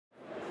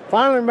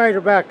Finally made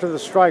it back to the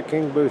Strike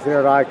King booth here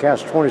at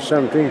ICAST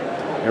 2017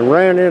 and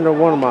ran into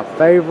one of my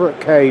favorite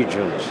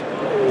Cajuns,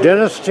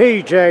 Dennis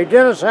TJ.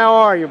 Dennis, how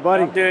are you,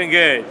 buddy? I'm doing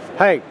good.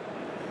 Hey,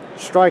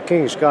 Strike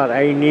King's got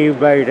a new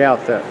bait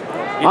out there.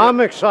 I'm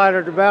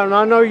excited about it, and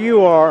I know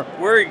you are.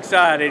 We're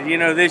excited. You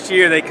know, this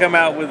year they come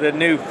out with a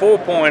new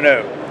 4.0,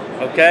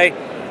 okay?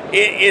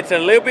 It's a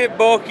little bit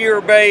bulkier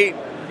bait,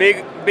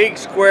 big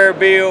square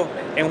bill,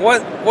 and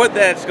what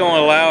that's going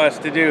to allow us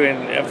to do,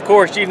 and of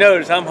course you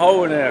notice I'm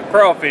holding a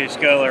crawfish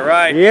color,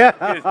 right? Yeah.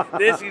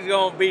 This is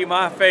going to be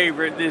my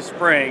favorite this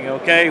spring,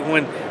 okay?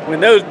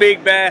 When those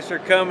big bass are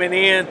coming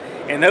in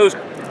and those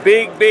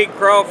big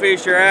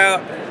crawfish are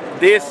out,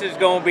 this is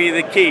going to be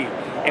the key.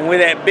 And with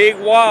that big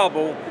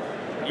wobble,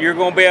 you're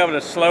going to be able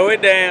to slow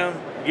it down,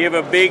 give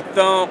a big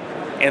thump,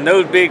 and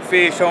those big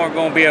fish aren't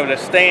going to be able to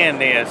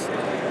stand this.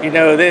 You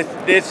know,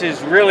 this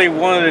is really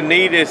one of the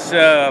neatest,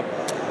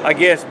 I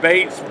guess,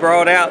 baits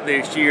brought out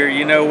this year.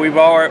 You know, we've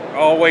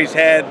always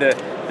had the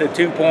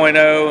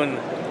 2.0 and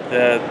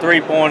the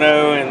 3.0,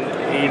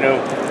 and you know,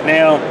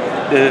 now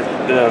the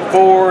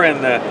 4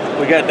 and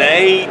we got the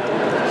 8.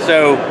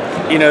 So,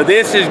 you know,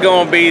 this is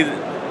going to be,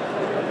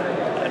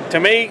 to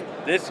me,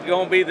 this is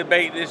going to be the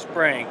bait this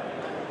spring.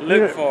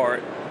 Look for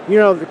it. You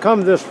know,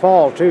 come this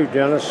fall too,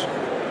 Dennis,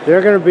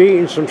 they're going to be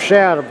eating some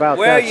shad about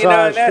that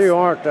size too,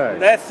 aren't they?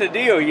 That's the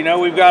deal. You know,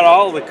 we've got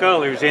all the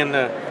colors in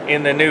the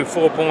new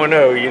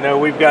 4.0. You know,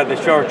 we've got the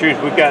chartreuse,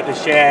 we've got the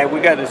shad, we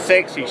got the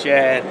sexy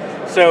shad.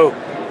 So,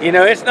 you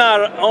know, it's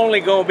not only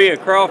going to be a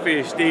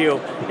crawfish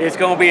deal, it's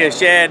going to be a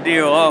shad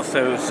deal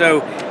also.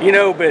 So, you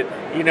know, but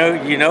you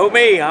know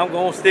me, I'm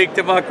going to stick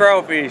to my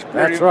crawfish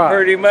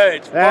pretty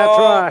much.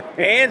 Fall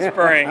and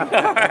spring.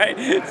 All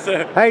right.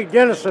 So, hey,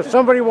 Dennis, if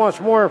somebody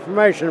wants more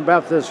information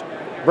about this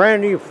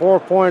brand new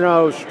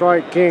 4.0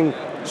 Strike King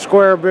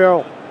square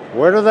bill,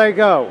 where do they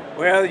go?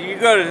 Well, you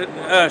go to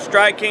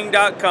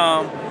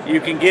strikeking.com.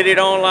 You can get it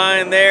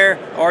online there,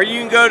 or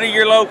you can go to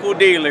your local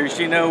dealers.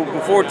 You know,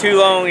 before too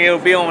long, it'll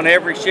be on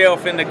every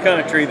shelf in the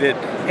country that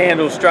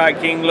handles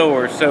Strike King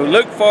lures. So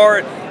look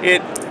for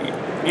it.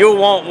 You'll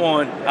want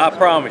one, I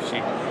promise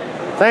you.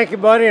 Thank you,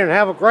 buddy, and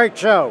have a great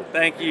show.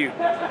 Thank you.